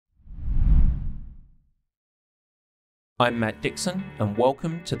I'm Matt Dixon, and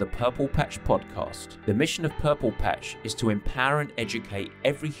welcome to the Purple Patch Podcast. The mission of Purple Patch is to empower and educate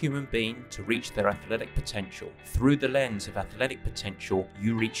every human being to reach their athletic potential. Through the lens of athletic potential,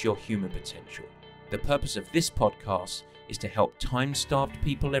 you reach your human potential. The purpose of this podcast is to help time-starved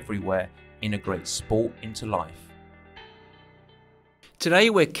people everywhere integrate sport into life.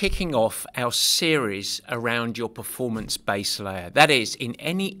 Today we're kicking off our series around your performance base layer. That is, in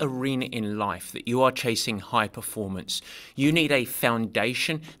any arena in life that you are chasing high performance, you need a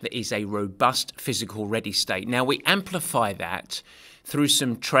foundation that is a robust physical ready state. Now we amplify that through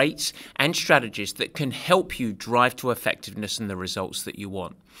some traits and strategies that can help you drive to effectiveness and the results that you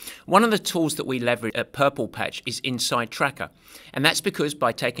want. One of the tools that we leverage at Purple Patch is Inside Tracker. And that's because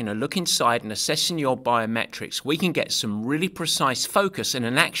by taking a look inside and assessing your biometrics, we can get some really precise focus and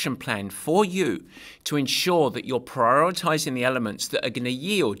an action plan for you to ensure that you're prioritizing the elements that are going to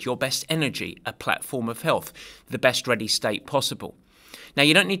yield your best energy, a platform of health, the best ready state possible. Now,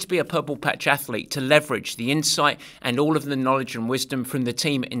 you don't need to be a Purple Patch athlete to leverage the insight and all of the knowledge and wisdom from the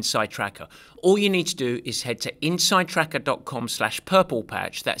team at Inside Tracker. All you need to do is head to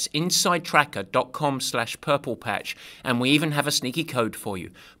insidetracker.com/purplepatch. That's insidetracker.com/purplepatch. And we even have a sneaky code for you,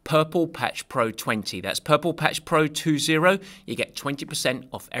 Purple Patch Pro 20. That's Purple Patch Pro 20. You get 20%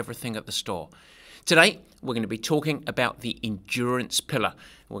 off everything at the store. Today, we're going to be talking about the endurance pillar.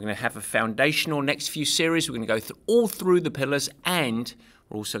 We're going to have a foundational next few series. We're going to go all through the pillars, and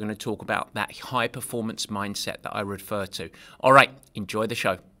we're also going to talk about that high performance mindset that I refer to. All right, enjoy the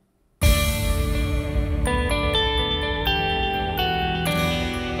show.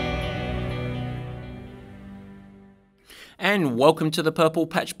 And welcome to the Purple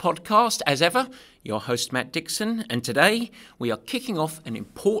Patch Podcast. As ever, your host Matt Dixon, and today we are kicking off an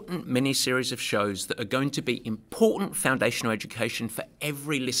important mini-series of shows that are going to be important foundational education for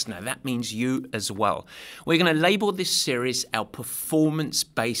every listener. That means you as well. We're going to label this series our Performance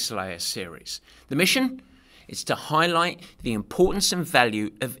Base Layer series. The mission? It's to highlight the importance and value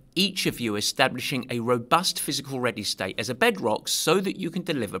of each of you establishing a robust physical ready state as a bedrock so that you can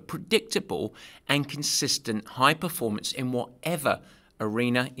deliver predictable and consistent high performance in whatever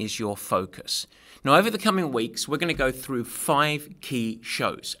arena is your focus. Now, over the coming weeks, we're going to go through 5 key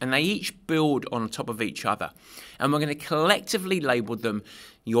shows, and they each build on top of each other. And we're going to collectively label them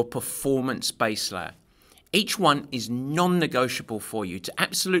your performance base layer. Each one is non-negotiable for you to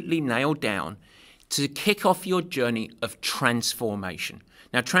absolutely nail down to kick off your journey of transformation.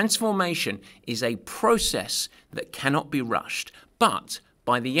 Now, transformation is a process that cannot be rushed, but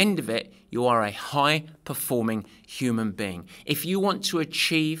by the end of it, you are a high-performing human being. If you want to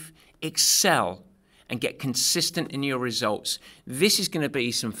achieve, excel, and get consistent in your results, this is going to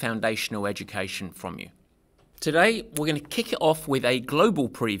be some foundational education from you. Today, we're going to kick it off with a global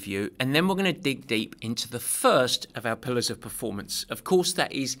preview, and then we're going to dig deep into the first of our pillars of performance. Of course,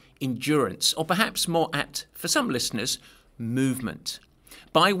 that is endurance, or perhaps more apt for some listeners, movement.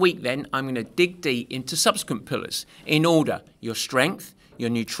 By week then, I'm going to dig deep into subsequent pillars in order: your strength, your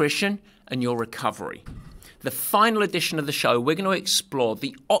nutrition, and your recovery. The final edition of the show, we're going to explore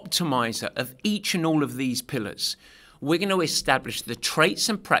the optimizer of each and all of these pillars. We're going to establish the traits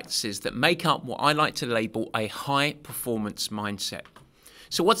and practices that make up what I like to label a high-performance mindset.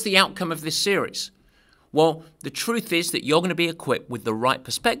 So what's the outcome of this series? Well, the truth is that you're going to be equipped with the right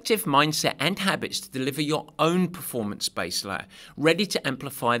perspective, mindset, and habits to deliver your own performance base layer, ready to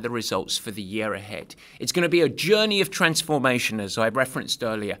amplify the results for the year ahead. It's going to be a journey of transformation, as I referenced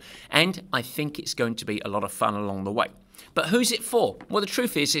earlier, and I think it's going to be a lot of fun along the way. But who's it for? Well, the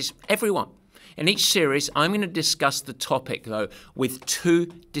truth is everyone. In each series, I'm going to discuss the topic, though, with 2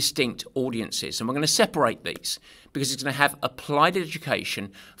 distinct audiences. And we're going to separate these because it's going to have applied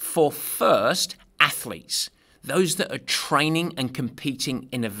education for first athletes, those that are training and competing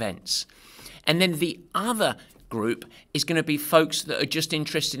in events. And then the other group is going to be folks that are just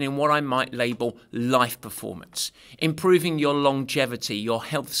interested in what I might label life performance, improving your longevity, your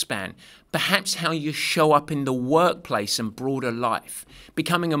health span, perhaps how you show up in the workplace and broader life,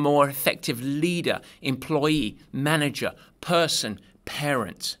 becoming a more effective leader, employee, manager, person,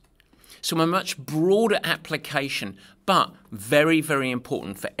 parent. So a much broader application, but very, very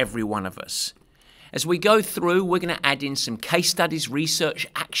important for every one of us. As we go through, we're going to add in some case studies, research,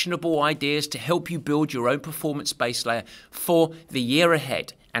 actionable ideas to help you build your own performance base layer for the year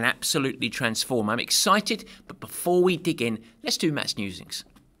ahead and absolutely transform. I'm excited, but before we dig in, let's do Matt's Newsings.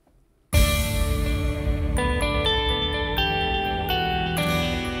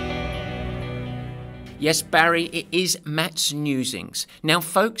 Yes, Barry, it is Matt's Newsings. Now,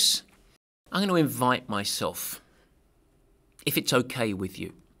 folks, I'm going to invite myself, if it's okay with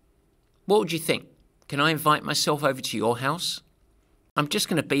you. What would you think? Can I invite myself over to your house? I'm just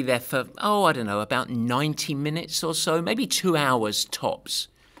going to be there for, about 90 minutes or so, maybe 2 hours tops.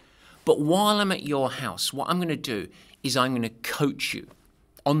 But while I'm at your house, what I'm going to do is I'm going to coach you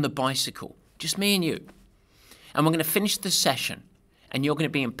on the bicycle, just me and you. And we're going to finish the session, and you're going to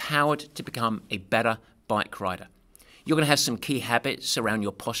be empowered to become a better bike rider. You're going to have some key habits around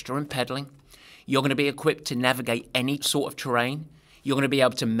your posture and pedaling. You're going to be equipped to navigate any sort of terrain. You're going to be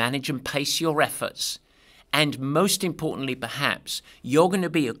able to manage and pace your efforts. And most importantly, perhaps, you're going to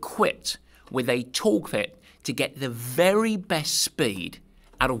be equipped with a toolkit to get the very best speed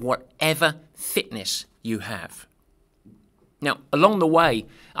out of whatever fitness you have. Now, along the way,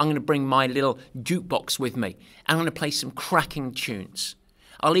 I'm going to bring my little jukebox with me. I'm going to play some cracking tunes.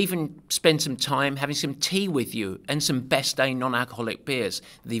 I'll even spend some time having some tea with you and some best day non-alcoholic beers.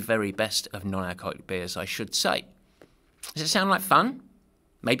 The very best of non-alcoholic beers, I should say. Does it sound like fun?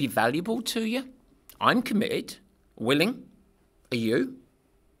 Maybe valuable to you? I'm committed. Willing? Are you?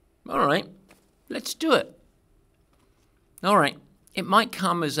 All right, let's do it. All right, it might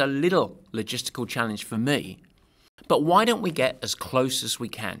come as a little logistical challenge for me, but why don't we get as close as we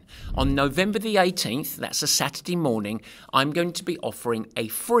can? On November the 18th, that's a Saturday morning, I'm going to be offering a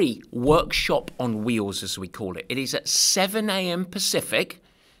free workshop on wheels, as we call it. It is at 7 a.m. Pacific,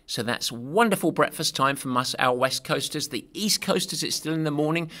 so that's wonderful breakfast time from us, our West Coasters. The East Coasters, it's still in the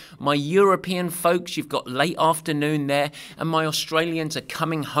morning. My European folks, you've got late afternoon there, and my Australians are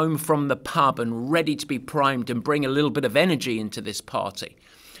coming home from the pub and ready to be primed and bring a little bit of energy into this party.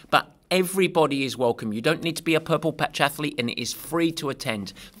 But everybody is welcome. You don't need to be a Purple Patch athlete, and it is free to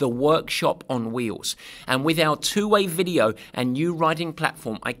attend the workshop on wheels. And with our two-way video and new riding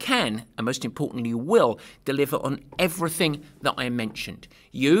platform, I can, and most importantly will, deliver on everything that I mentioned.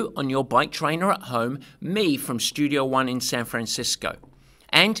 You on your bike trainer at home, me from Studio One in San Francisco.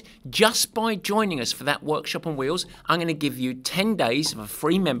 And just by joining us for that workshop on wheels, I'm going to give you 10 days of a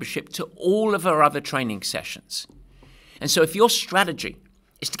free membership to all of our other training sessions. And so if your strategy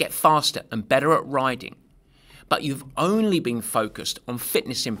is to get faster and better at riding, but you've only been focused on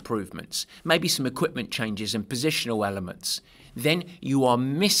fitness improvements, maybe some equipment changes and positional elements, then you are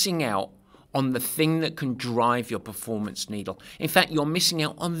missing out on the thing that can drive your performance needle. In fact, you're missing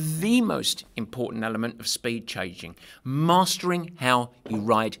out on the most important element of speed changing, mastering how you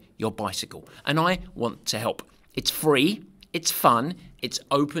ride your bicycle. And I want to help. It's free, it's fun, it's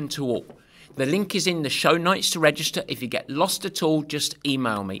open to all. The link is in the show notes to register. If you get lost at all, just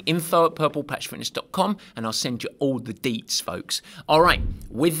email me, info@purplepatchfitness.com, and I'll send you all the deets, folks. All right,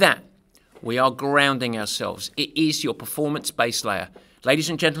 with that, we are grounding ourselves. It is your performance base layer. Ladies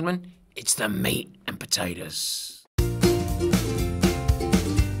and gentlemen, it's the meat and potatoes.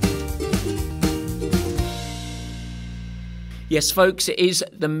 Yes, folks, it is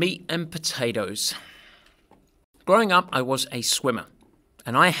the meat and potatoes. Growing up, I was a swimmer.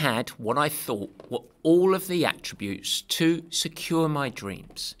 And I had what I thought were all of the attributes to secure my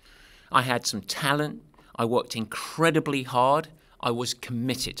dreams. I had some talent, I worked incredibly hard, I was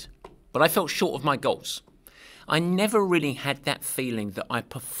committed, but I felt short of my goals. I never really had that feeling that I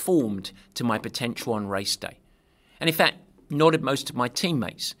performed to my potential on race day. And in fact, nor did most of my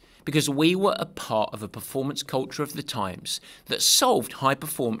teammates, because we were a part of a performance culture of the times that solved high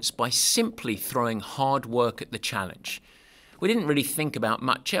performance by simply throwing hard work at the challenge. We didn't really think about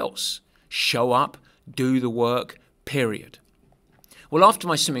much else. Show up, do the work, period. Well, after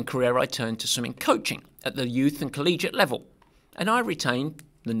my swimming career, I turned to swimming coaching at the youth and collegiate level, and I retained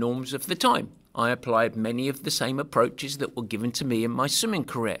the norms of the time. I applied many of the same approaches that were given to me in my swimming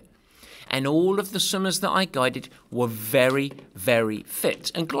career. And all of the swimmers that I guided were very, very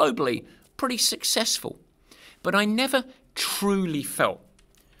fit and globally pretty successful. But I never truly felt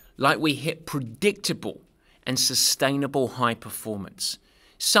like we hit predictable and sustainable high performance.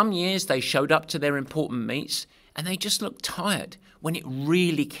 Some years they showed up to their important meets and they just looked tired when it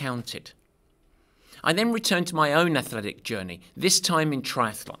really counted. I then returned to my own athletic journey, this time in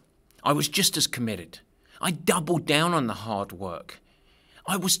triathlon. I was just as committed. I doubled down on the hard work.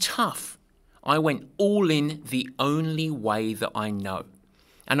 I was tough. I went all in the only way that I know.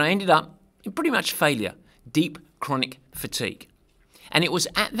 And I ended up in pretty much failure, deep chronic fatigue. And it was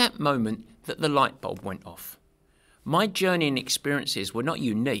at that moment that the light bulb went off. My journey and experiences were not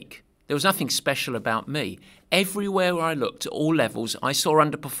unique. There was nothing special about me. Everywhere I looked at all levels, I saw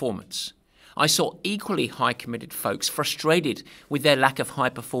underperformance. I saw equally high committed folks frustrated with their lack of high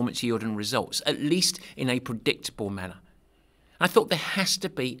performance yield and results, at least in a predictable manner. I thought there has to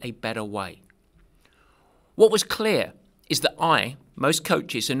be a better way. What was clear is that I, most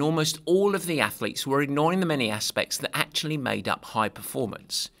coaches and almost all of the athletes were ignoring the many aspects that actually made up high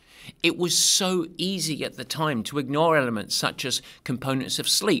performance. It was so easy at the time to ignore elements such as components of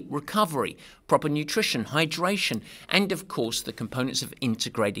sleep, recovery, proper nutrition, hydration, and of course the components of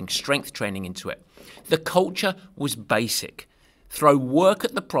integrating strength training into it. The culture was basic. Throw work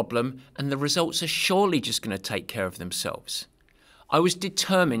at the problem and the results are surely just going to take care of themselves. I was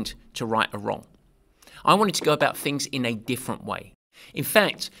determined to right a wrong. I wanted to go about things in a different way. In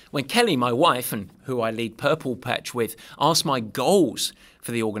fact, when Kelly, my wife, and who I lead Purple Patch with, asked my goals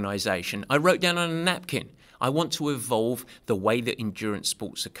for the organisation, I wrote down on a napkin, I want to evolve the way that endurance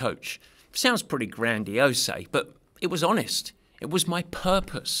sports are coached. Sounds pretty grandiose, but it was honest. It was my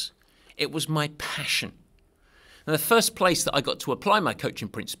purpose. It was my passion. And the first place that I got to apply my coaching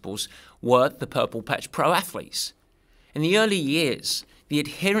principles were the Purple Patch Pro athletes. In the early years, the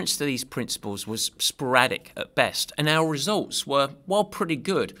adherence to these principles was sporadic at best, and our results were, while pretty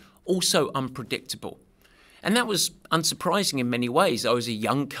good, also unpredictable. And that was unsurprising in many ways. I was a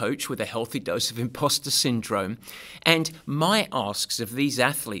young coach with a healthy dose of imposter syndrome, and my asks of these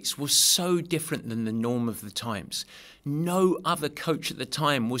athletes were so different than the norm of the times. No other coach at the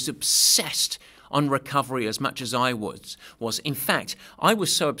time was obsessed on recovery as much as I was. In fact, I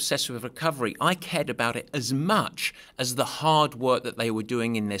was so obsessed with recovery, I cared about it as much as the hard work that they were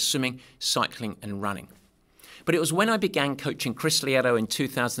doing in their swimming, cycling, and running. But it was when I began coaching Chris Lieto in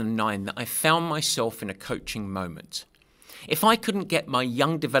 2009 that I found myself in a coaching moment. If I couldn't get my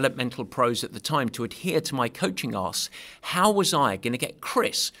young developmental pros at the time to adhere to my coaching asks, how was I going to get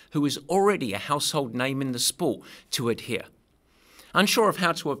Chris, who was already a household name in the sport, to adhere? Unsure of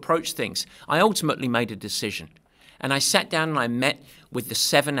how to approach things, I ultimately made a decision. And I sat down and I met with the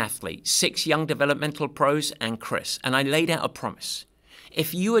 7 athletes, 6 young developmental pros and Chris, and I laid out a promise.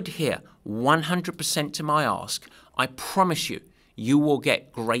 If you adhere 100% to my ask, I promise you, you will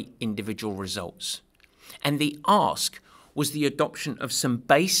get great individual results. And the ask was the adoption of some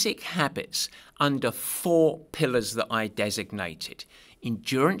basic habits under 4 pillars that I designated: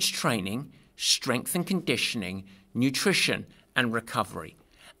 endurance training, strength and conditioning, nutrition, and recovery.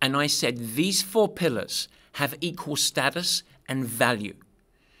 And I said these 4 pillars have equal status and value.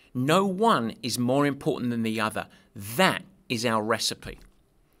 No one is more important than the other. That is our recipe.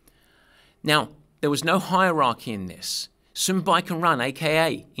 Now, there was no hierarchy in this. Swim, bike and run,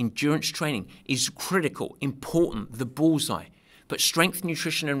 aka endurance training, is critical, important, the bullseye. But strength,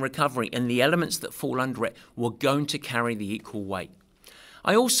 nutrition and recovery and the elements that fall under it were going to carry the equal weight.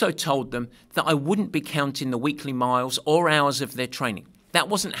 I also told them that I wouldn't be counting the weekly miles or hours of their training. That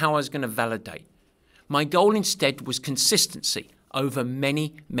wasn't how I was going to validate. My goal instead was consistency over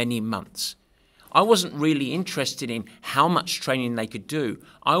many, many months. I wasn't really interested in how much training they could do.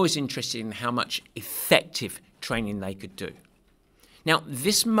 I was interested in how much effective training they could do. Now,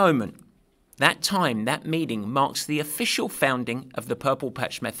 this moment, that time, that meeting marks the official founding of the Purple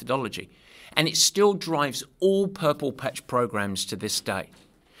Patch methodology, and it still drives all Purple Patch programs to this day.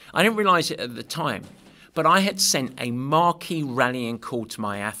 I didn't realize it at the time, but I had sent a marquee rallying call to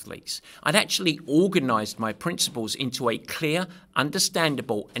my athletes. I'd actually organized my principles into a clear,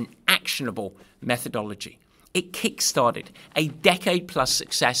 understandable, and actionable methodology. It kick-started a decade-plus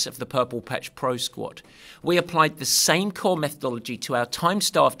success of the Purple Patch Pro Squad. We applied the same core methodology to our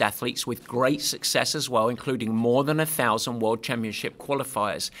time-starved athletes with great success as well, including more than 1,000 World Championship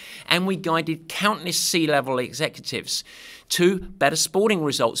qualifiers. And we guided countless C-level executives to better sporting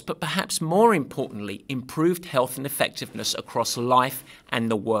results, but perhaps more importantly, improved health and effectiveness across life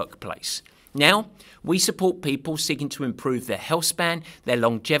and the workplace. Now, we support people seeking to improve their health span, their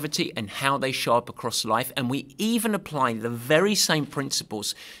longevity, and how they show up across life, and we even apply the very same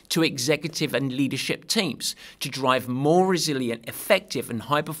principles to executive and leadership teams to drive more resilient, effective, and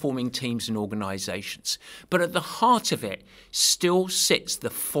high-performing teams and organizations. But at the heart of it still sits the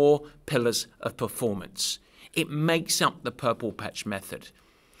 4 pillars of performance. It makes up the Purple Patch method.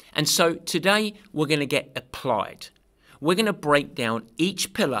 And so today we're going to get applied. We're going to break down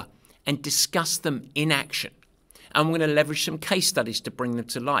each pillar and discuss them in action. And we're going to leverage some case studies to bring them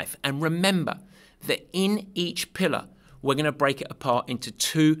to life. And remember that in each pillar, we're going to break it apart into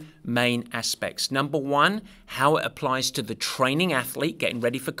 2 main aspects. Number 1, how it applies to the training athlete getting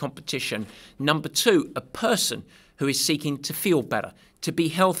ready for competition. Number 2, a person who is seeking to feel better, to be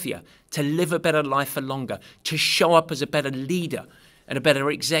healthier, to live a better life for longer, to show up as a better leader and a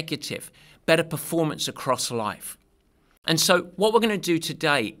better executive, better performance across life. And so what we're going to do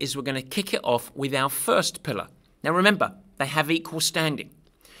today is we're going to kick it off with our first pillar. Now remember, they have equal standing.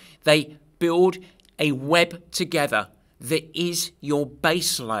 They build a web together that is your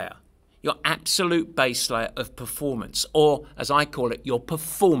base layer, your absolute base layer of performance, or as I call it, your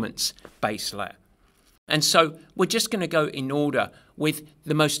performance base layer. And so we're just going to go in order with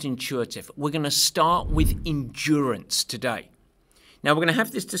the most intuitive. We're going to start with endurance today. Now, we're going to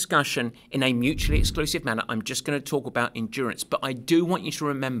have this discussion in a mutually exclusive manner. I'm just going to talk about endurance, but I do want you to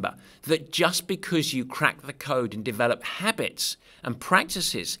remember that just because you crack the code and develop habits and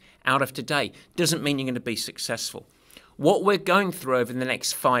practices out of today doesn't mean you're going to be successful. What we're going through over the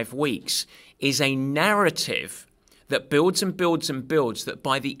next 5 weeks is a narrative that builds and builds and builds, that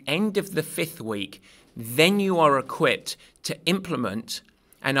by the end of the 5th week, then you are equipped to implement,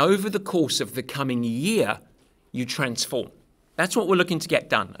 and over the course of the coming year, you transform. That's what we're looking to get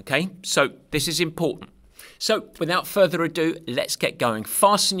done, okay? So this is important. So without further ado, let's get going.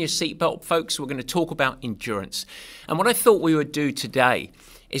 Fasten your seatbelt, folks. We're going to talk about endurance. And what I thought we would do today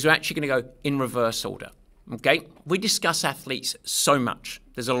is we're actually going to go in reverse order, okay? We discuss athletes so much.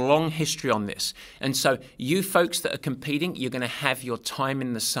 There's a long history on this. And so you folks that are competing, you're going to have your time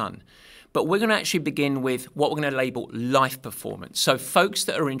in the sun. But we're going to actually begin with what we're going to label life performance. So folks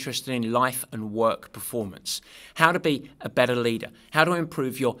that are interested in life and work performance, how to be a better leader, how to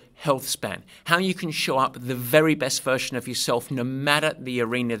improve your health span, how you can show up the very best version of yourself no matter the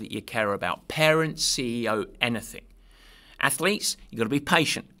arena that you care about, parent, CEO, anything. Athletes, you've got to be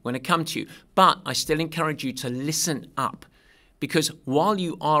patient when it comes to you. But I still encourage you to listen up. Because while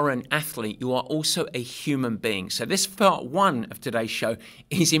you are an athlete, you are also a human being. So this part 1 of today's show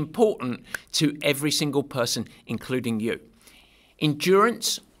is important to every single person, including you.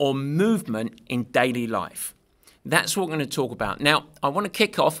 Endurance or movement in daily life. That's what we're going to talk about. Now, I want to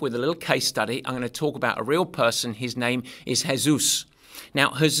kick off with a little case study. I'm going to talk about a real person. His name is Jesus.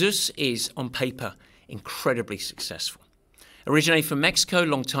 Now, Jesus is, on paper, incredibly successful. Originated from Mexico,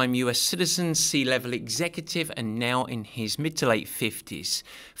 long-time US citizen, C-level executive, and now in his mid to late 50s.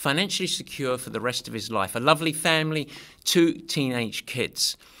 Financially secure for the rest of his life. A lovely family, 2 teenage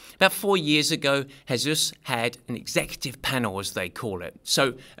kids. About 4 years ago, Jesus had an executive panel, as they call it.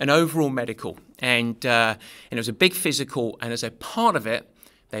 So an overall medical, and it was a big physical, and as a part of it,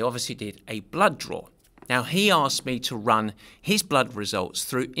 they obviously did a blood draw. Now, he asked me to run his blood results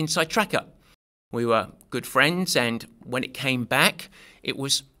through Inside Tracker. We were good friends, and when it came back, it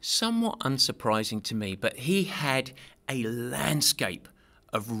was somewhat unsurprising to me, but he had a landscape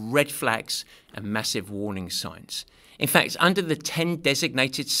of red flags and massive warning signs. In fact, under the 10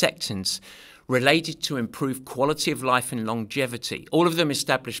 designated sections related to improved quality of life and longevity, all of them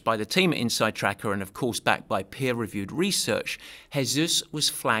established by the team at Inside Tracker and of course backed by peer-reviewed research, Jesus was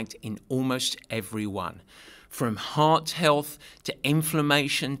flagged in almost every one. From heart health to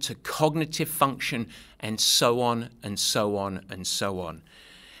inflammation to cognitive function and so on and so on and so on.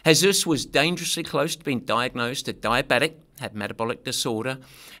 Jesus was dangerously close to being diagnosed a diabetic, had metabolic disorder,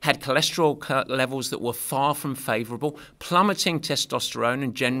 had cholesterol levels that were far from favorable, plummeting testosterone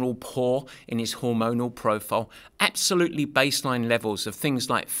and general poor in his hormonal profile, absolutely baseline levels of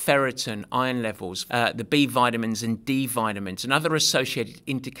things like ferritin, iron levels, the B vitamins and D vitamins, and other associated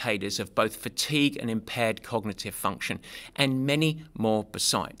indicators of both fatigue and impaired cognitive function, and many more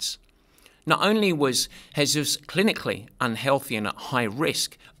besides. Not only was Jesus clinically unhealthy and at high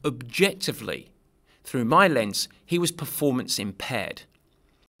risk, objectively, through my lens, he was performance impaired.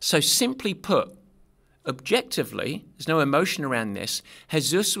 So simply put, objectively, there's no emotion around this,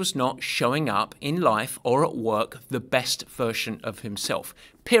 Jesus was not showing up in life or at work the best version of himself,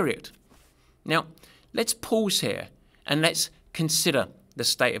 period. Now, let's pause here and let's consider the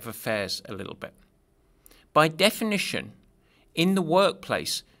state of affairs a little bit. By definition, in the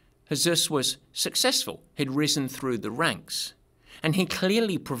workplace, Jesus was successful. He'd risen through the ranks. And he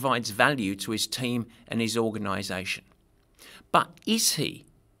clearly provides value to his team and his organization. But is he,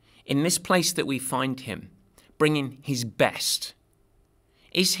 in this place that we find him, bringing his best?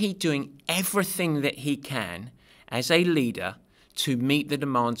 Is he doing everything that he can as a leader to meet the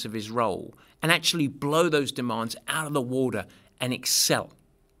demands of his role and actually blow those demands out of the water and excel?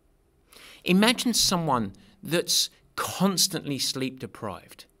 Imagine someone that's constantly sleep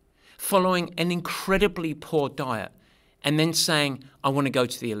deprived, following an incredibly poor diet, and then saying, I want to go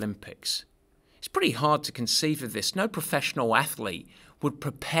to the Olympics. It's pretty hard to conceive of this. No professional athlete would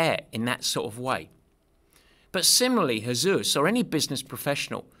prepare in that sort of way. But similarly, Jesus, or any business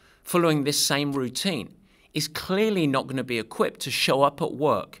professional following this same routine, is clearly not going to be equipped to show up at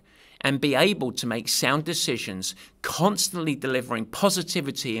work and be able to make sound decisions, constantly delivering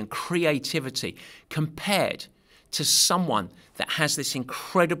positivity and creativity compared to someone that has this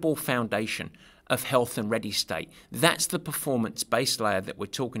incredible foundation of health and ready state. That's the performance base layer that we're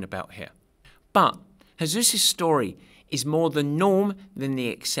talking about here. But Jesus' story is more the norm than the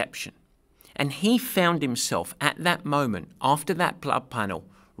exception. And he found himself at that moment, after that blood panel,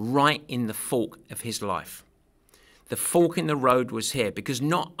 right in the fork of his life. The fork in the road was here because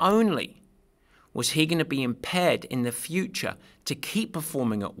not only was he going to be impaired in the future to keep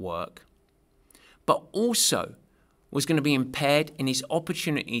performing at work, but also was going to be impaired in his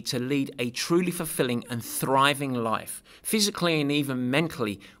opportunity to lead a truly fulfilling and thriving life, physically and even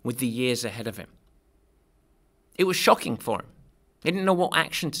mentally, with the years ahead of him. It was shocking for him. He didn't know what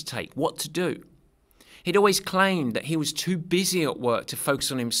action to take, what to do. He'd always claimed that he was too busy at work to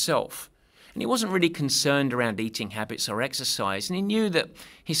focus on himself, and he wasn't really concerned around eating habits or exercise, and he knew that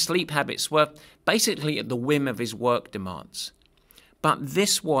his sleep habits were basically at the whim of his work demands. But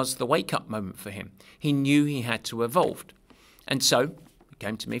this was the wake-up moment for him. He knew he had to evolve, and so he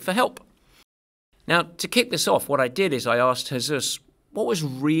came to me for help. Now, to kick this off, what I did is I asked Jesus what was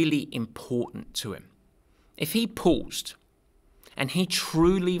really important to him. If he paused and he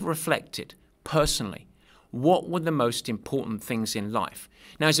truly reflected personally, what were the most important things in life?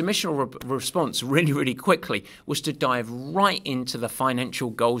 Now, his initial response really quickly was to dive right into the financial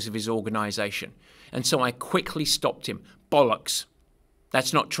goals of his organization. And so I quickly stopped him. Bollocks.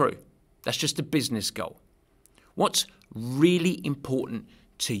 That's not true. That's just a business goal. What's really important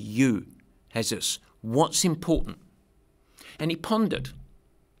to you, Jesus? What's important? And he pondered.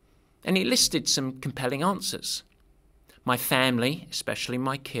 And he listed some compelling answers. My family, especially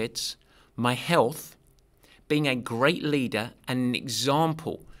my kids, my health, being a great leader and an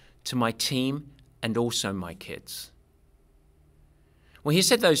example to my team and also my kids. Well, he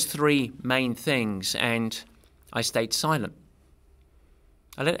said those three main things, and I stayed silent.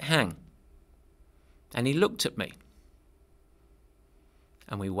 I let it hang. And he looked at me.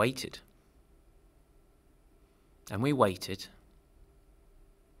 And we waited. And we waited.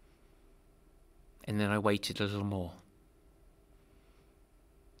 And then I waited a little more.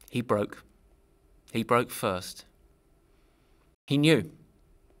 He broke. He broke first. He knew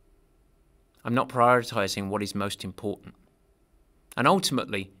I'm not prioritizing what is most important. And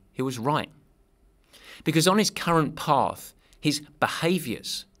ultimately, he was right. Because on his current path, his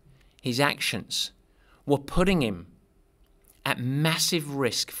behaviors, his actions were putting him at massive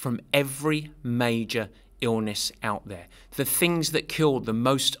risk from every major illness out there, the things that kill the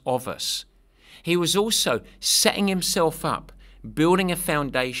most of us. He was also setting himself up, building a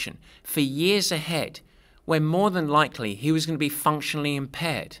foundation for years ahead where more than likely he was going to be functionally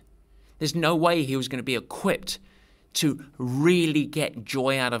impaired. There's no way he was going to be equipped to really get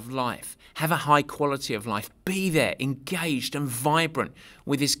joy out of life, have a high quality of life, be there, engaged and vibrant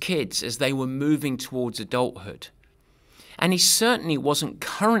with his kids as they were moving towards adulthood. And he certainly wasn't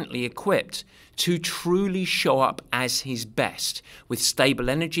currently equipped to truly show up as his best, with stable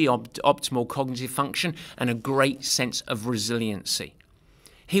energy, optimal cognitive function, and a great sense of resiliency.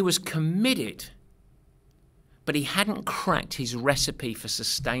 He was committed, but he hadn't cracked his recipe for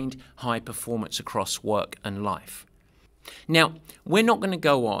sustained high performance across work and life. Now, we're not going to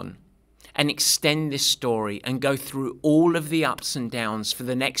go on and extend this story and go through all of the ups and downs for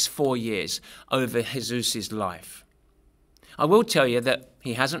the next 4 years over Jesus' life. I will tell you that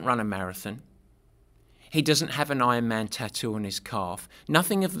he hasn't run a marathon. He doesn't have an Ironman tattoo on his calf.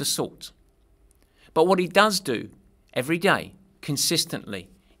 Nothing of the sort. But what he does do every day, consistently,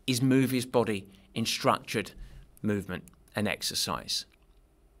 is move his body in structured movement and exercise.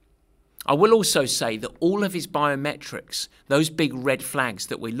 I will also say that all of his biometrics, those big red flags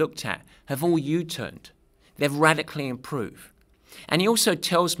that we looked at, have all U-turned. They've radically improved. And he also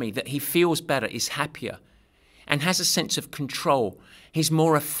tells me that he feels better, is happier, and has a sense of control. He's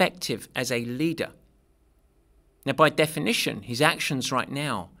more effective as a leader. Now, by definition, his actions right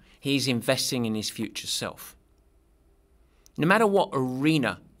now, he's investing in his future self. No matter what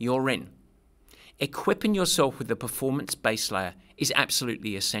arena you're in, equipping yourself with the performance base layer is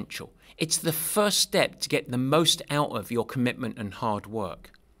absolutely essential. It's the first step to get the most out of your commitment and hard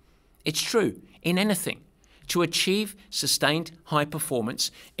work. It's true in anything. To achieve sustained high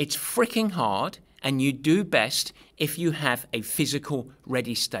performance, it's freaking hard, and you do best if you have a physical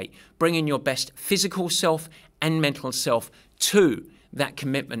ready state. Bring in your best physical self and mental self to that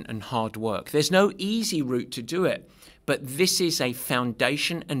commitment and hard work. There's no easy route to do it, but this is a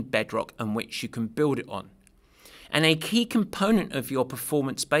foundation and bedrock on which you can build it on. And a key component of your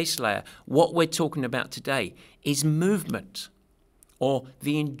performance base layer, what we're talking about today, is movement, or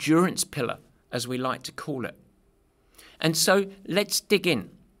the endurance pillar, as we like to call it. And so let's dig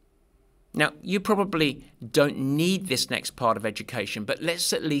in. Now, you probably don't need this next part of education, but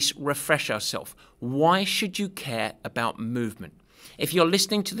let's at least refresh ourselves. Why should you care about movement? If you're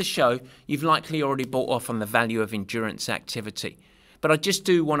listening to the show, you've likely already bought off on the value of endurance activity. But I just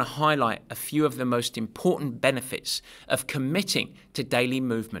do want to highlight a few of the most important benefits of committing to daily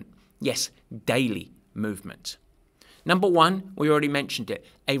movement. Yes, daily movement. Number one, we already mentioned it,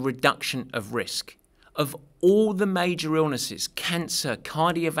 a reduction of risk. Of all the major illnesses, cancer,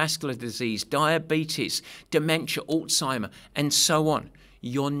 cardiovascular disease, diabetes, dementia, Alzheimer, and so on,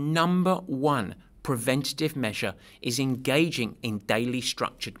 your number one preventative measure is engaging in daily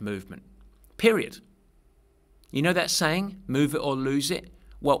structured movement. Period. You know that saying, move it or lose it?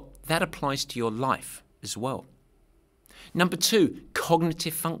 Well, that applies to your life as well. Number two,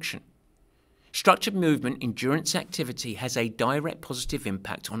 cognitive function. Structured movement endurance activity has a direct positive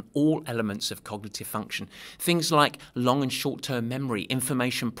impact on all elements of cognitive function. Things like long and short-term memory,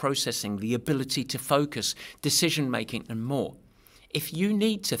 information processing, the ability to focus, decision-making, and more. If you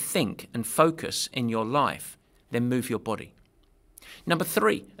need to think and focus in your life, then move your body. Number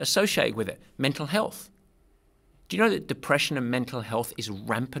three, associated with it, mental health. Do you know that depression and mental health is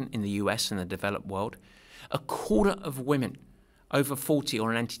rampant in the US and the developed world? A quarter of women over 40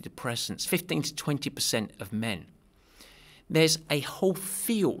 are on antidepressants, 15 to 20% of men. There's a whole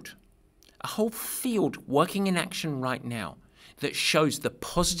field working in action right now that shows the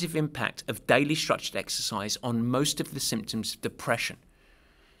positive impact of daily structured exercise on most of the symptoms of depression.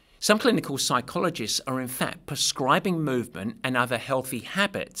 Some clinical psychologists are in fact prescribing movement and other healthy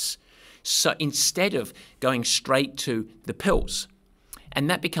habits, so instead of going straight to the pills. And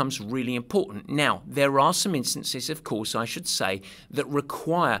that becomes really important. Now, there are some instances, of course, I should say, that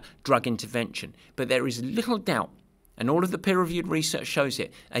require drug intervention. But there is little doubt, and all of the peer-reviewed research shows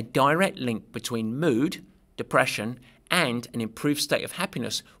it, a direct link between mood, depression, and an improved state of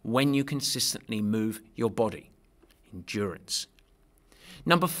happiness when you consistently move your body. Endurance.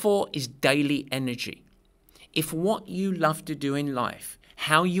 Number four is daily energy. If what you love to do in life,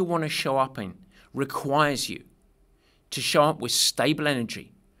 how you want to show up in, requires you to show up with stable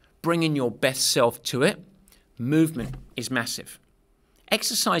energy, bringing your best self to it, movement is massive.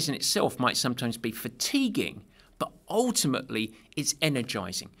 Exercise in itself might sometimes be fatiguing, but ultimately it's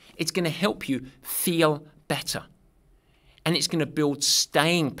energizing. It's going to help you feel better. And it's going to build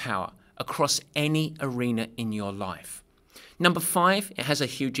staying power across any arena in your life. Number five, it has a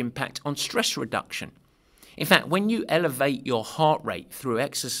huge impact on stress reduction. In fact, when you elevate your heart rate through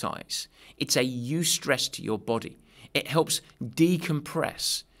exercise, it's a eustress to your body. It helps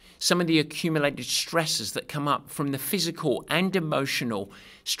decompress some of the accumulated stresses that come up from the physical and emotional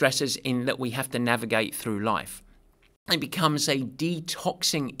stresses that we have to navigate through life. It becomes a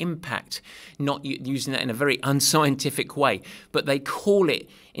detoxing impact, not using that in a very unscientific way, but they call it,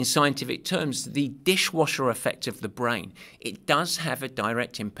 in scientific terms, the dishwasher effect of the brain. It does have a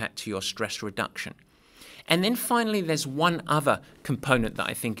direct impact to your stress reduction. And then finally, there's one other component that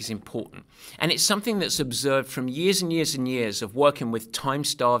I think is important. And it's something that's observed from years and years and years of working with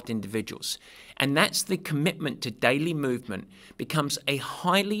time-starved individuals. And that's the commitment to daily movement becomes a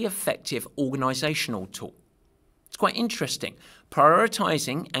highly effective organizational tool. It's quite interesting.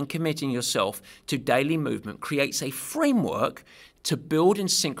 Prioritizing and committing yourself to daily movement creates a framework to build and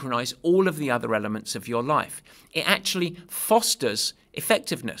synchronize all of the other elements of your life. It actually fosters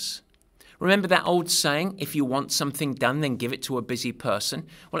effectiveness. Remember that old saying, if you want something done, then give it to a busy person?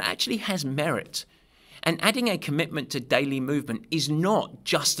 Well, it actually has merit. And adding a commitment to daily movement is not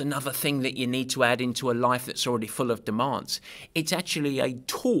just another thing that you need to add into a life that's already full of demands. It's actually a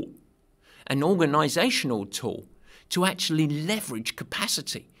tool, an organizational tool, to actually leverage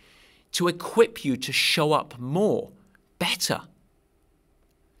capacity, to equip you to show up more, better.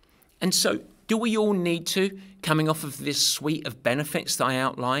 And so, do we all need to, coming off of this suite of benefits that I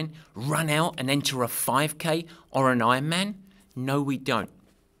outline, run out and enter a 5K or an Ironman? No, we don't.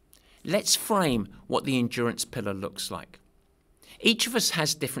 Let's frame what the endurance pillar looks like. Each of us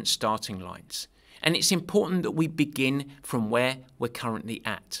has different starting lines, and it's important that we begin from where we're currently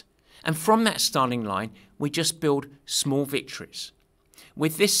at. And from that starting line, we just build small victories.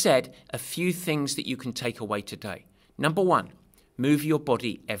 With this said, a few things that you can take away today. Number one, move your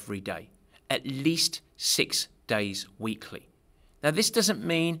body every day. At least 6 days weekly. Now, this doesn't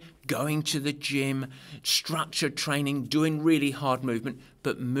mean going to the gym, structured training, doing really hard movement,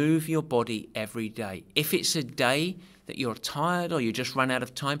 but move your body every day. If it's a day that you're tired or you just run out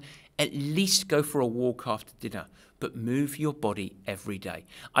of time, at least go for a walk after dinner, but move your body every day.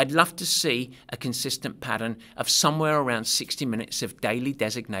 I'd love to see a consistent pattern of somewhere around 60 minutes of daily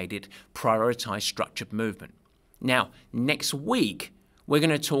designated, prioritized structured movement. Now, next week, we're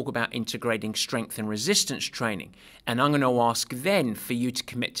going to talk about integrating strength and resistance training, and I'm going to ask then for you to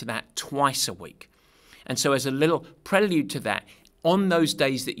commit to that twice a week. And so as a little prelude to that, on those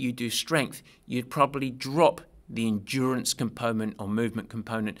days that you do strength, you'd probably drop the endurance component or movement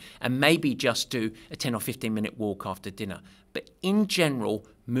component, and maybe just do a 10 or 15 minute walk after dinner. But in general,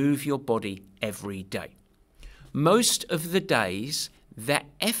 move your body every day. Most of the days, that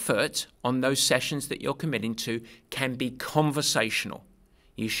effort on those sessions that you're committing to can be conversational.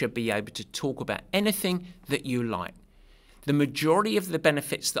 You should be able to talk about anything that you like. The majority of the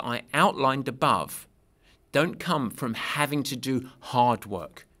benefits that I outlined above don't come from having to do hard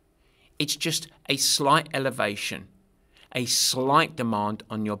work. It's just a slight elevation, a slight demand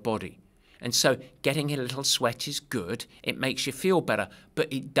on your body. And so getting a little sweat is good. It makes you feel better,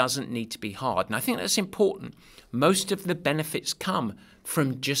 but it doesn't need to be hard. And I think that's important. Most of the benefits come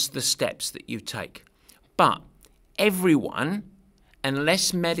from just the steps that you take. But everyone,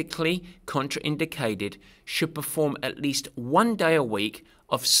 unless medically contraindicated, should perform at least 1 day a week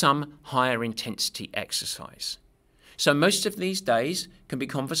of some higher intensity exercise. So most of these days can be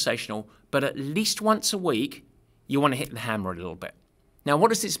conversational, but at least once a week, you want to hit the hammer a little bit. Now, what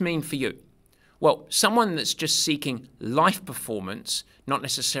does this mean for you? Well, someone that's just seeking life performance, not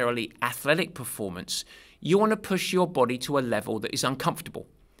necessarily athletic performance, you want to push your body to a level that is uncomfortable.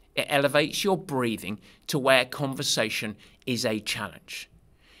 It elevates your breathing to where conversation is a challenge.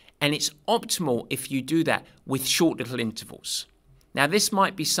 And it's optimal if you do that with short little intervals. Now, this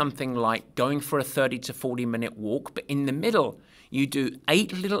might be something like going for a 30 to 40 minute walk, but in the middle, you do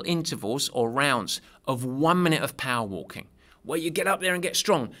 8 little intervals or rounds of 1 minute of power walking, where you get up there and get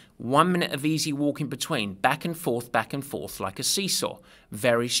strong. 1 minute of easy walk in between, back and forth, like a seesaw,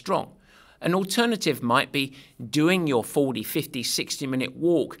 very strong. An alternative might be doing your 40, 50, 60 minute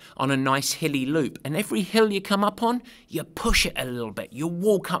walk on a nice hilly loop. And every hill you come up on, you push it a little bit. You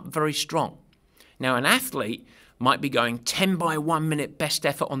walk up very strong. Now, an athlete might be going 10 by 1 minute best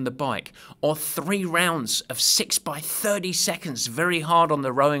effort on the bike, or 3 rounds of 6 by 30 seconds, very hard on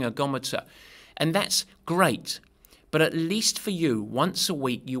the rowing ergometer. And that's great. But at least for you, once a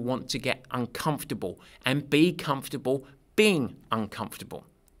week, you want to get uncomfortable and be comfortable being uncomfortable.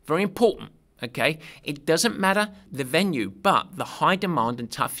 Very important, okay? It doesn't matter the venue, but the high demand and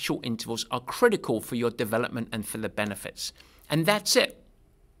tough short intervals are critical for your development and for the benefits. And that's it.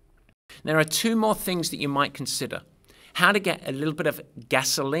 There are 2 more things that you might consider. How to get a little bit of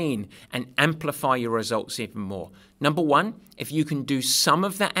gasoline and amplify your results even more. Number 1, if you can do some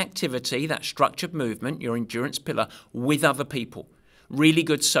of that activity, that structured movement, your endurance pillar, with other people. Really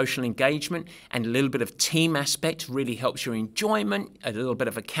good social engagement and a little bit of team aspect really helps your enjoyment, a little bit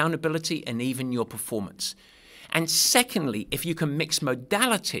of accountability, and even your performance. And secondly, if you can mix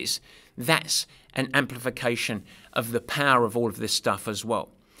modalities, that's an amplification of the power of all of this stuff as well.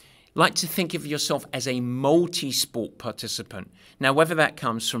 Like to think of yourself as a multi-sport participant. Now, whether that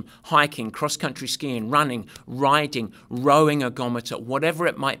comes from hiking, cross-country skiing, running, riding, rowing ergometer, whatever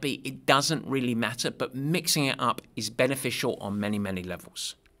it might be, it doesn't really matter, but mixing it up is beneficial on many, many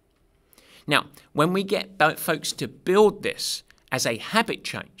levels. Now, when we get folks to build this as a habit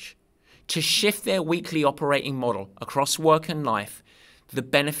change, to shift their weekly operating model across work and life, the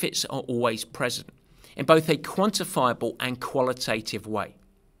benefits are always present in both a quantifiable and qualitative way.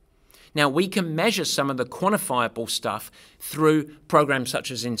 Now, we can measure some of the quantifiable stuff through programs such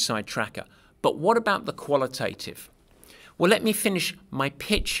as Inside Tracker. But what about the qualitative? Well, let me finish my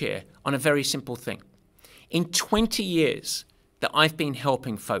pitch here on a very simple thing. In 20 years that I've been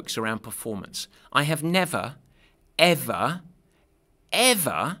helping folks around performance, I have never, ever,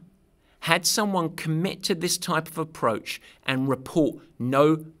 ever had someone commit to this type of approach and report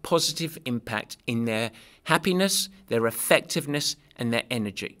no positive impact in their happiness, their effectiveness, and their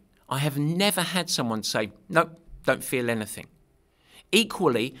energy. I have never had someone say, nope, don't feel anything.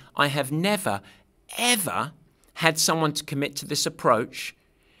 Equally, I have never, ever had someone to commit to this approach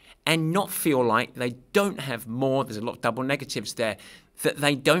and not feel like they don't have more, there's a lot of double negatives there, that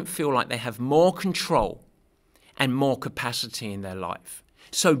they don't feel like they have more control and more capacity in their life.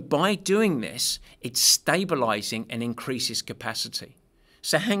 So by doing this, it's stabilizing and increases capacity.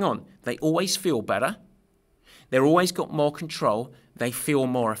 So hang on, they always feel better. They've always got more control. They feel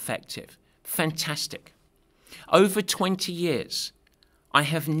more effective. Fantastic. Over 20 years, I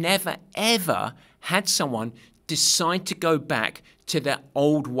have never, ever had someone decide to go back to their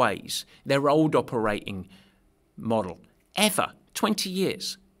old ways, their old operating model. Ever. 20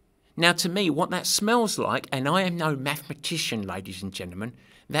 years. Now, to me, what that smells like, and I am no mathematician, ladies and gentlemen,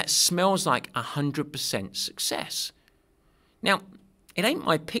 that smells like 100% success. Now, it ain't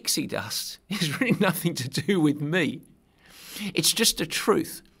my pixie dust. It's really nothing to do with me. It's just the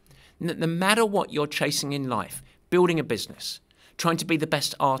truth that no matter what you're chasing in life, building a business, trying to be the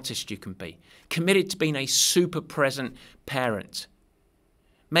best artist you can be, committed to being a super present parent,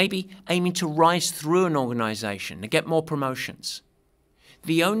 maybe aiming to rise through an organization to get more promotions.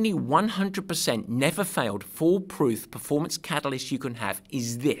 The only 100% never failed foolproof performance catalyst you can have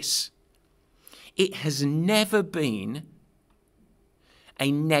is this. It has never been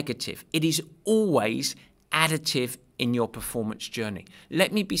a negative. It is always additive in your performance journey.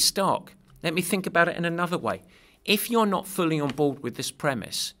 Let me be stark. Let me think about it in another way. If you're not fully on board with this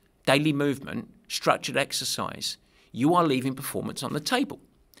premise, daily movement, structured exercise, you are leaving performance on the table.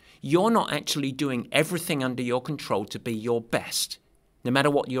 You're not actually doing everything under your control to be your best, no matter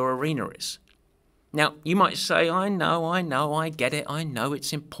what your arena is. Now, you might say, I know, I get it, I know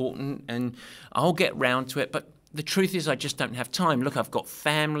it's important, and I'll get round to it, but the truth is I just don't have time. Look, I've got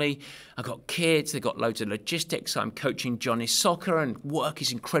family, I've got kids, they've got loads of logistics, I'm coaching Johnny's soccer, and work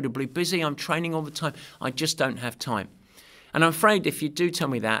is incredibly busy, I'm training all the time, I just don't have time. And I'm afraid if you do tell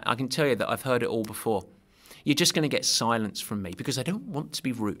me that, I can tell you that I've heard it all before. You're just going to get silence from me because I don't want to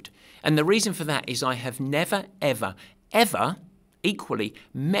be rude. And the reason for that is I have never, ever, ever equally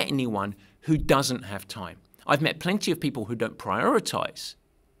met anyone who doesn't have time. I've met plenty of people who don't prioritize,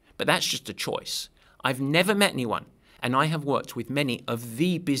 but that's just a choice. I've never met anyone, and I have worked with many of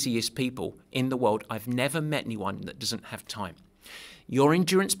the busiest people in the world. I've never met anyone that doesn't have time. Your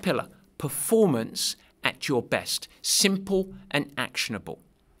endurance pillar, performance at your best, simple and actionable.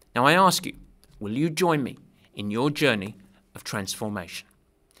 Now I ask you, will you join me in your journey of transformation?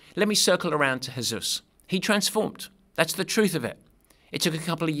 Let me circle around to Jesus. He transformed. That's the truth of it. It took a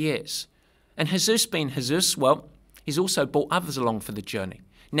couple of years. And Jesus being Jesus, well, he's also brought others along for the journey.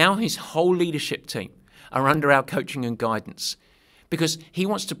 Now his whole leadership team are under our coaching and guidance because he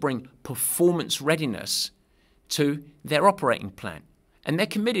wants to bring performance readiness to their operating plan. And they're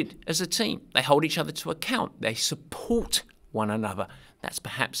committed as a team. They hold each other to account. They support one another. That's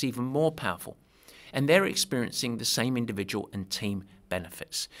perhaps even more powerful. And they're experiencing the same individual and team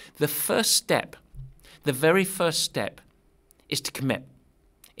benefits. The first step, the very first step, is to commit.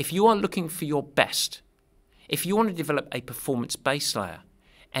 If you are looking for your best, if you want to develop a performance base layer,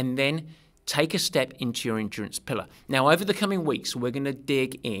 and then take a step into your endurance pillar. Now, over the coming weeks, we're going to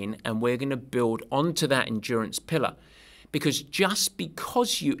dig in and we're going to build onto that endurance pillar. Because just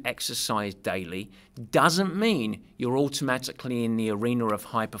because you exercise daily doesn't mean you're automatically in the arena of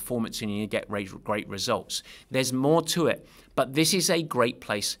high performance and you get great results. There's more to it, but this is a great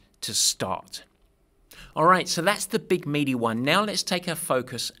place to start. All right, so that's the big meaty one. Now let's take our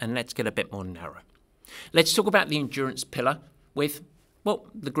focus and let's get a bit more narrow. Let's talk about the endurance pillar with, well,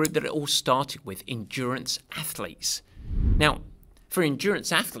 the group that it all started with, endurance athletes. Now, for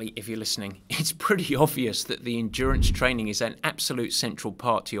endurance athlete, if you're listening, it's pretty obvious that the endurance training is an absolute central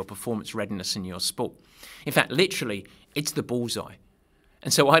part to your performance readiness in your sport. In fact, literally, it's the bullseye.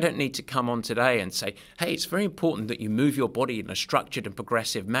 And so I don't need to come on today and say, hey, it's very important that you move your body in a structured and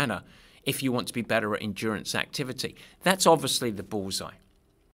progressive manner if you want to be better at endurance activity. That's obviously the bullseye.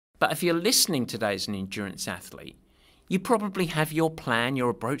 But if you're listening today as an endurance athlete, you probably have your plan, your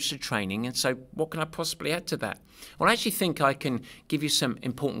approach to training, and so what can I possibly add to that? Well, I actually think I can give you some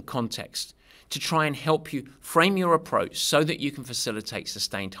important context to try and help you frame your approach so that you can facilitate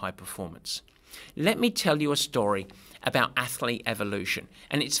sustained high performance. Let me tell you a story about athlete evolution,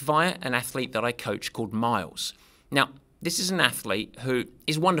 and it's via an athlete that I coach called Miles. Now, this is an athlete who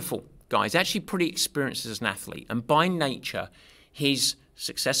is wonderful, guys, actually pretty experienced as an athlete, and by nature, he's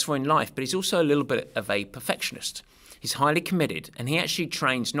successful in life, but he's also a little bit of a perfectionist. He's highly committed, and he actually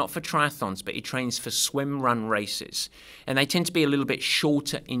trains not for triathlons, but he trains for swim-run races, and they tend to be a little bit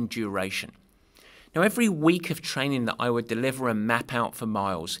shorter in duration. Now, every week of training that I would deliver and map out for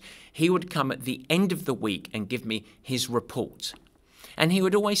Miles, he would come at the end of the week and give me his report. And he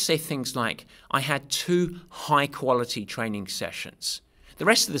would always say things like, I had 2 high-quality training sessions. The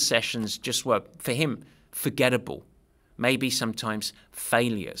rest of the sessions just were, for him, forgettable, maybe sometimes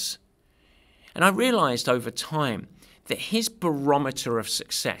failures. And I realized over time that his barometer of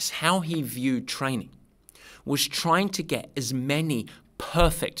success, how he viewed training, was trying to get as many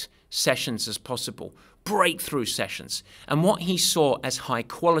perfect sessions as possible, breakthrough sessions. And what he saw as high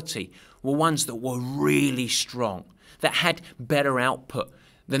quality were ones that were really strong, that had better output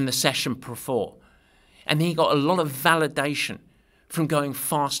than the session before. And he got a lot of validation from going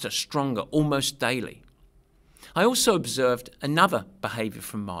faster, stronger, almost daily. I also observed another behavior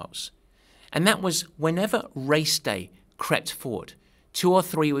from Miles, and that was whenever race day crept forward, 2 or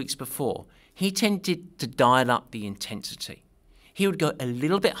 3 weeks before, he tended to dial up the intensity. He would go a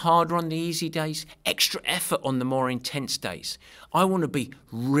little bit harder on the easy days, extra effort on the more intense days. I want to be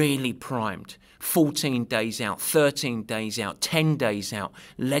really primed. 14 days out, 13 days out, 10 days out.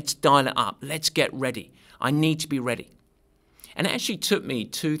 Let's dial it up. Let's get ready. I need to be ready. And it actually took me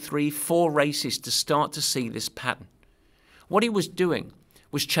 2, 3, 4 races to start to see this pattern. What he was doing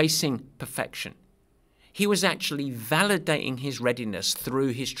was chasing perfection. He was actually validating his readiness through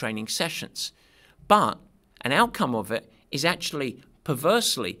his training sessions. But an outcome of it is actually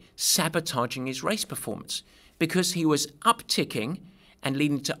perversely sabotaging his race performance because he was upticking and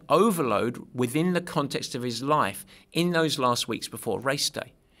leading to overload within the context of his life in those last weeks before race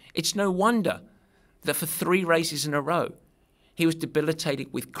day. It's no wonder that for 3 races in a row, he was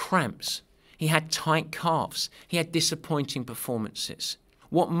debilitated with cramps. He had tight calves. He had disappointing performances.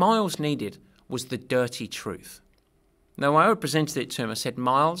 What Miles needed was the dirty truth. Now, I presented it to him. I said,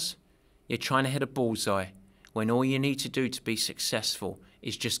 Miles, you're trying to hit a bullseye when all you need to do to be successful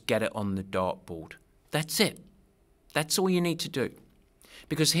is just get it on the dartboard. That's it. That's all you need to do.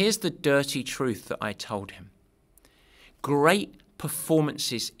 Because here's the dirty truth that I told him. Great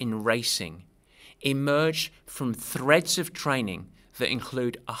performances in racing emerge from threads of training that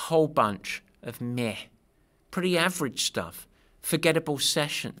include a whole bunch of meh, pretty average stuff, forgettable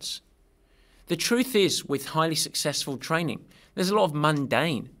sessions. The truth is, with highly successful training, there's a lot of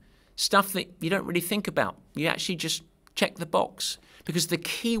mundane stuff that you don't really think about. You actually just check the box because the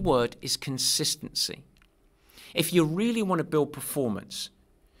key word is consistency. If you really want to build performance,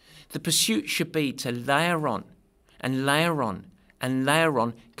 the pursuit should be to layer on and layer on and layer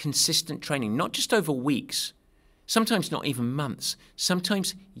on consistent training, not just over weeks, sometimes not even months,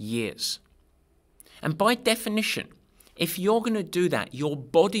 sometimes years. And by definition, if you're going to do that, your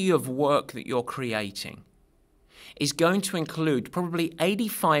body of work that you're creating is going to include probably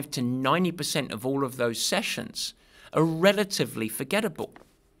 85 to 90% of all of those sessions are relatively forgettable.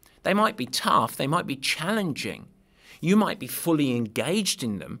 They might be tough, they might be challenging, you might be fully engaged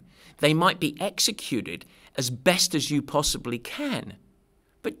in them, they might be executed as best as you possibly can,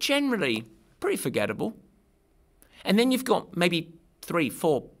 but generally pretty forgettable. And then you've got maybe 3,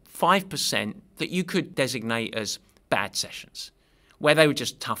 4, 5% that you could designate as bad sessions, where they were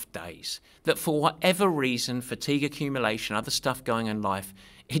just tough days, that for whatever reason, fatigue accumulation, other stuff going on in life,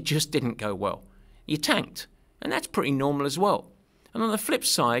 it just didn't go well. You tanked, and that's pretty normal as well. And on the flip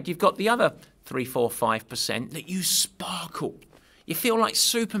side, you've got the other 3, 4, 5% that you sparkle. You feel like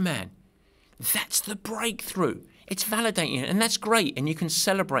Superman. That's the breakthrough. It's validating, and that's great, and you can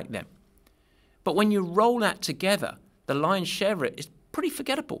celebrate them. But when you roll that together, the lion's share of it is pretty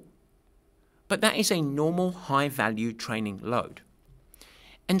forgettable. But that is a normal high-value training load.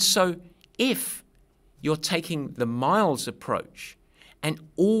 And so if you're taking the Miles approach and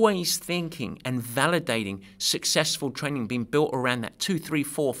always thinking and validating successful training being built around that 2, 3,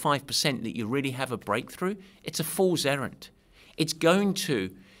 4, 5% that you really have a breakthrough, it's a fool's errand. It's going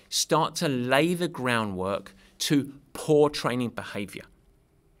to start to lay the groundwork to poor training behavior.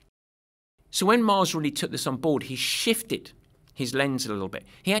 So when Miles really took this on board, he shifted his lens a little bit.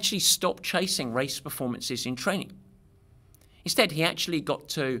 He actually stopped chasing race performances in training. Instead, he actually got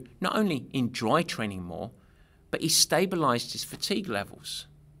to not only enjoy training more, but he stabilized his fatigue levels.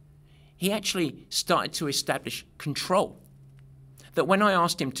 He actually started to establish control. That when I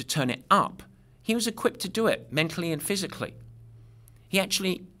asked him to turn it up, he was equipped to do it mentally and physically. He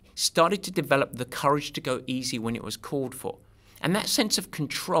actually started to develop the courage to go easy when it was called for. And that sense of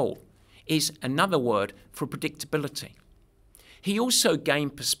control is another word for predictability. He also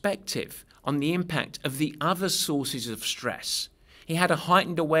gained perspective on the impact of the other sources of stress. He had a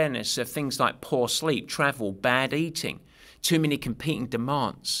heightened awareness of things like poor sleep, travel, bad eating, too many competing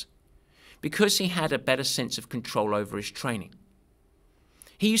demands, because he had a better sense of control over his training.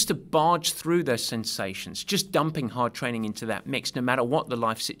 He used to barge through those sensations, just dumping hard training into that mix, no matter what the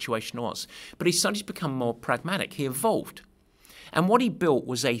life situation was. But he started to become more pragmatic. He evolved. And what he built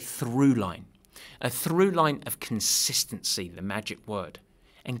was a through line of consistency, the magic word.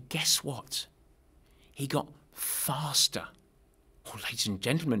 And guess what? He got faster. Oh, ladies and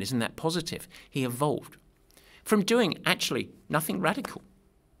gentlemen, isn't that positive? He evolved from doing actually nothing radical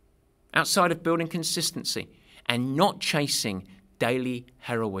outside of building consistency and not chasing daily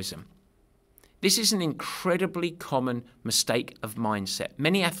heroism. This is an incredibly common mistake of mindset.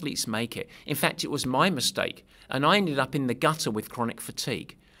 Many athletes make it. In fact, it was my mistake, and I ended up in the gutter with chronic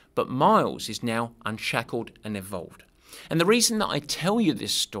fatigue. But Miles is now unshackled and evolved. And the reason that I tell you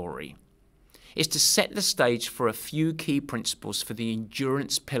this story is to set the stage for a few key principles for the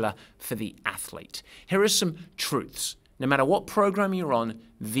endurance pillar for the athlete. Here are some truths. No matter what program you're on,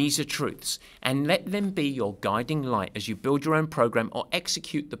 these are truths. And let them be your guiding light as you build your own program or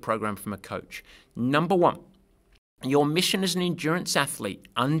execute the program from a coach. Number 1, your mission as an endurance athlete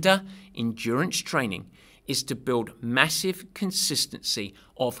under endurance training is to build massive consistency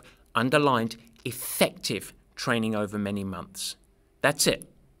of underlined effective training over many months. That's it.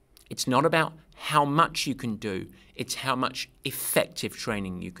 It's not about how much you can do, it's how much effective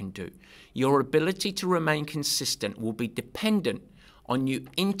training you can do. Your ability to remain consistent will be dependent on you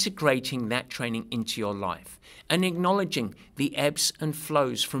integrating that training into your life and acknowledging the ebbs and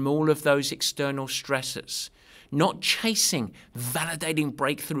flows from all of those external stressors. Not chasing validating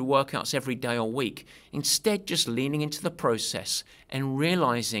breakthrough workouts every day or week. Instead, just leaning into the process and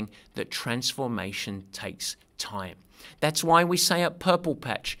realizing that transformation takes time. That's why we say at Purple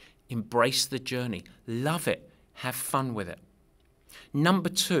Patch, embrace the journey, love it, have fun with it. Number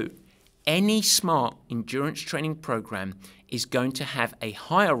 2, any smart endurance training program is going to have a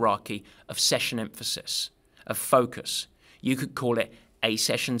hierarchy of session emphasis, of focus. You could call it A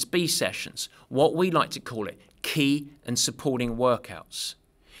sessions, B sessions, what we like to call it, key and supporting workouts.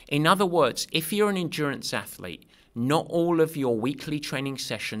 In other words, if you're an endurance athlete, not all of your weekly training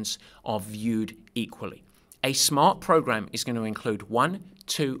sessions are viewed equally. A smart program is going to include 1,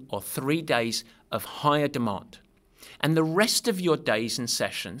 2, or 3 days of higher demand. And the rest of your days and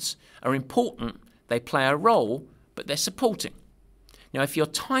sessions are important, they play a role, but they're supporting. Now, if you're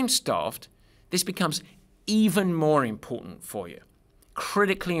time-starved, this becomes even more important for you.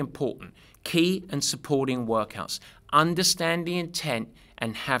 Critically important, key and supporting workouts. Understand the intent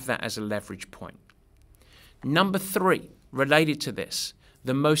and have that as a leverage point. Number 3, related to this,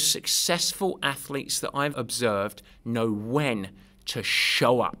 the most successful athletes that I've observed know when to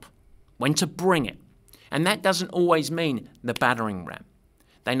show up, when to bring it. And that doesn't always mean the battering ram.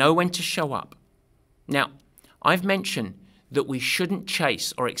 They know when to show up. Now, I've mentioned that we shouldn't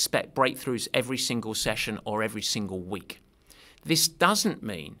chase or expect breakthroughs every single session or every single week. This doesn't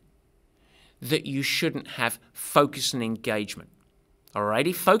mean that you shouldn't have focus and engagement.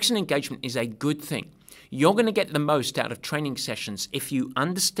 Alrighty, focus and engagement is a good thing. You're going to get the most out of training sessions if you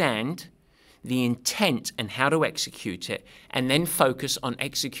understand the intent and how to execute it, and then focus on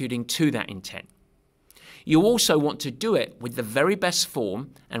executing to that intent. You also want to do it with the very best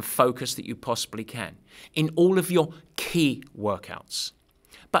form and focus that you possibly can in all of your key workouts.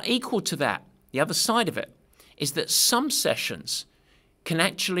 But equal to that, the other side of it, is that some sessions can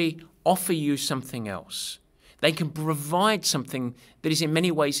actually offer you something else. They can provide something that is in many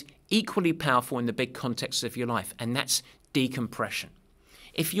ways equally powerful in the big context of your life, and that's decompression.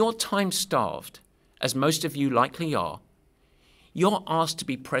 If you're time-starved, as most of you likely are, you're asked to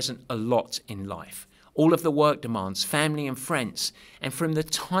be present a lot in life. All of the work demands, family and friends, and from the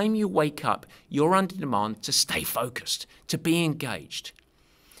time you wake up, you're under demand to stay focused, to be engaged.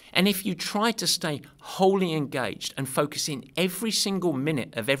 And if you try to stay wholly engaged and focus in every single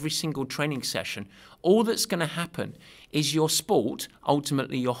minute of every single training session, all that's going to happen is your sport,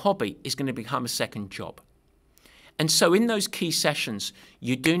 ultimately your hobby, is going to become a second job. And so in those key sessions,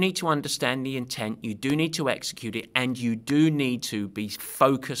 you do need to understand the intent, you do need to execute it, and you do need to be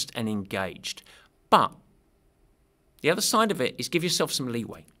focused and engaged. But the other side of it is give yourself some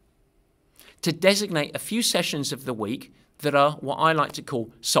leeway to designate a few sessions of the week that are what I like to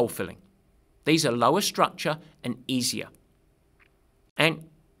call soul-filling. These are lower structure and easier. And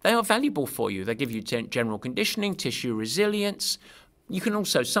they are valuable for you. They give you general conditioning, tissue resilience. You can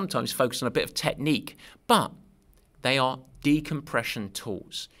also sometimes focus on a bit of technique, but they are decompression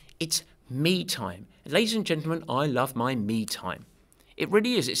tools. It's me time. Ladies and gentlemen, I love my me time. It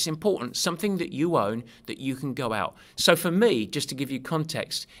really is. It's important. Something that you own, that you can go out. So for me, just to give you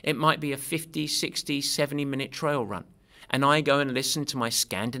context, it might be a 50, 60, 70-minute trail run. And I go and listen to my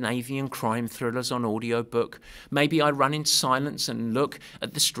Scandinavian crime thrillers on audiobook. Maybe I run in silence and look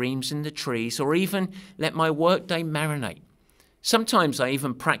at the streams in the trees, or even let my workday marinate. Sometimes I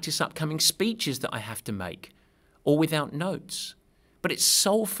even practice upcoming speeches that I have to make, or without notes. But it's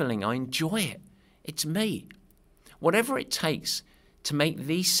soul-filling. I enjoy it. It's me. Whatever it takes to make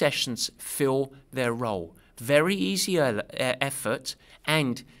these sessions fill their role. Very easy effort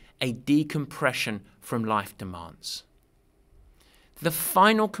and a decompression from life demands. The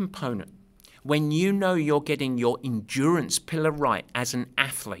final component, when you know you're getting your endurance pillar right as an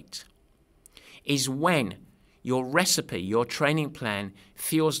athlete, is when your recipe, your training plan,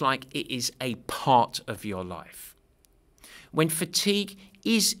 feels like it is a part of your life. When fatigue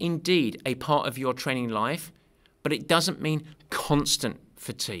is indeed a part of your training life, but it doesn't mean constant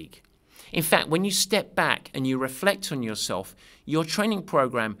fatigue. In fact, when you step back and you reflect on yourself, your training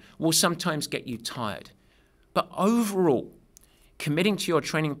program will sometimes get you tired. But overall, committing to your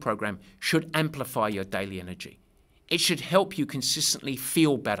training program should amplify your daily energy. It should help you consistently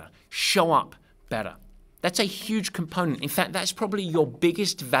feel better, show up better. That's a huge component. In fact, that's probably your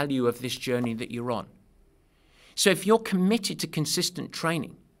biggest value of this journey that you're on. So if you're committed to consistent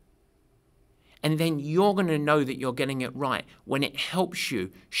training And then you're going to know that you're getting it right when it helps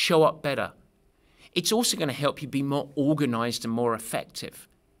you show up better. It's also going to help you be more organized and more effective.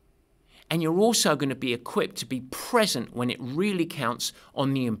 And you're also going to be equipped to be present when it really counts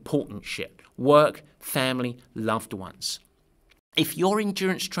on the important shit: work, family, loved ones. If your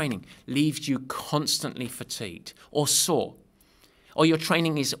endurance training leaves you constantly fatigued or sore, or your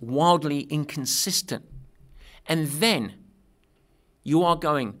training is wildly inconsistent, and then you are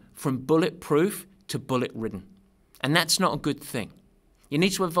going from bulletproof to bullet-ridden. And that's not a good thing. You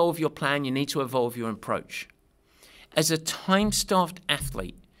need to evolve your plan. You need to evolve your approach. As a time-starved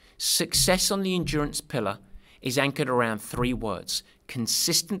athlete, success on the endurance pillar is anchored around 3 words: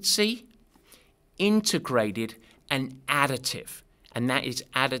 consistency, integrated, and additive. And that is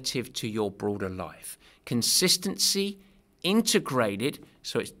additive to your broader life. Consistency, integrated,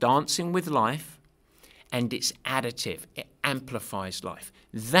 so it's dancing with life, and it's additive. It amplifies life.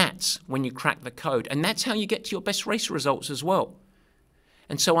 That's when you crack the code, and that's how you get to your best race results as well.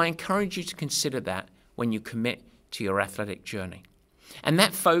 And so I encourage you to consider that when you commit to your athletic journey. And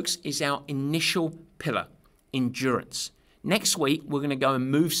that, folks, is our initial pillar, endurance. Next week, we're going to go and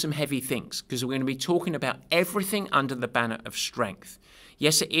move some heavy things because we're going to be talking about everything under the banner of strength.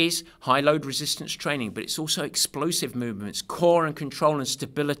 Yes, it is high-load resistance training, but it's also explosive movements, core and control and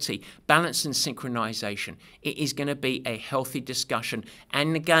stability, balance and synchronization. It is going to be a healthy discussion.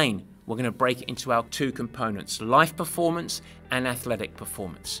 And again, we're going to break it into our 2 components: life performance and athletic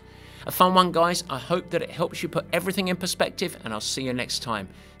performance. A fun one, guys. I hope that it helps you put everything in perspective, and I'll see you next time.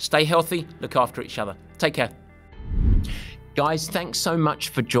 Stay healthy, look after each other. Take care. Guys, thanks so much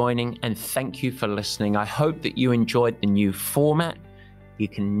for joining, and thank you for listening. I hope that you enjoyed the new format. You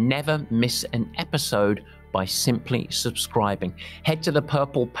can never miss an episode by simply subscribing. Head to the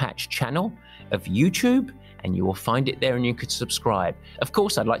Purple Patch channel of YouTube and you will find it there and you could subscribe. Of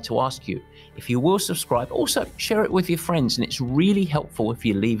course, I'd like to ask you, if you will subscribe, also share it with your friends, and it's really helpful if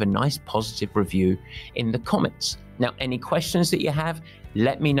you leave a nice positive review in the comments. Now, any questions that you have,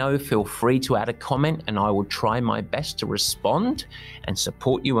 let me know. Feel free to add a comment and I will try my best to respond and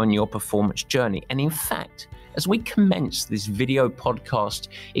support you on your performance journey. And in fact, as we commence this video podcast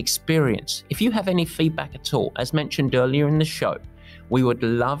experience, if you have any feedback at all, as mentioned earlier in the show, we would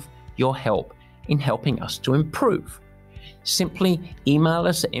love your help in helping us to improve. Simply email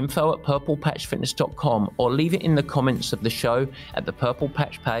us at info@purplepatchfitness.com or leave it in the comments of the show at the Purple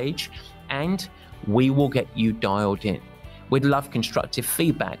Patch page, and we will get you dialed in. We'd love constructive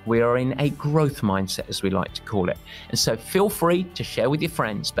feedback. We are in a growth mindset, as we like to call it. And so feel free to share with your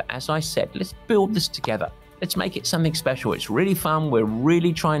friends. But as I said, let's build this together. Let's make it something special. It's really fun. We're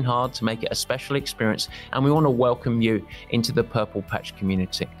really trying hard to make it a special experience, and we want to welcome you into the Purple Patch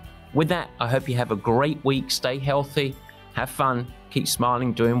community. With that, I hope you have a great week. Stay healthy, have fun, keep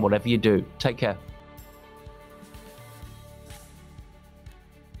smiling, doing whatever you do. Take care.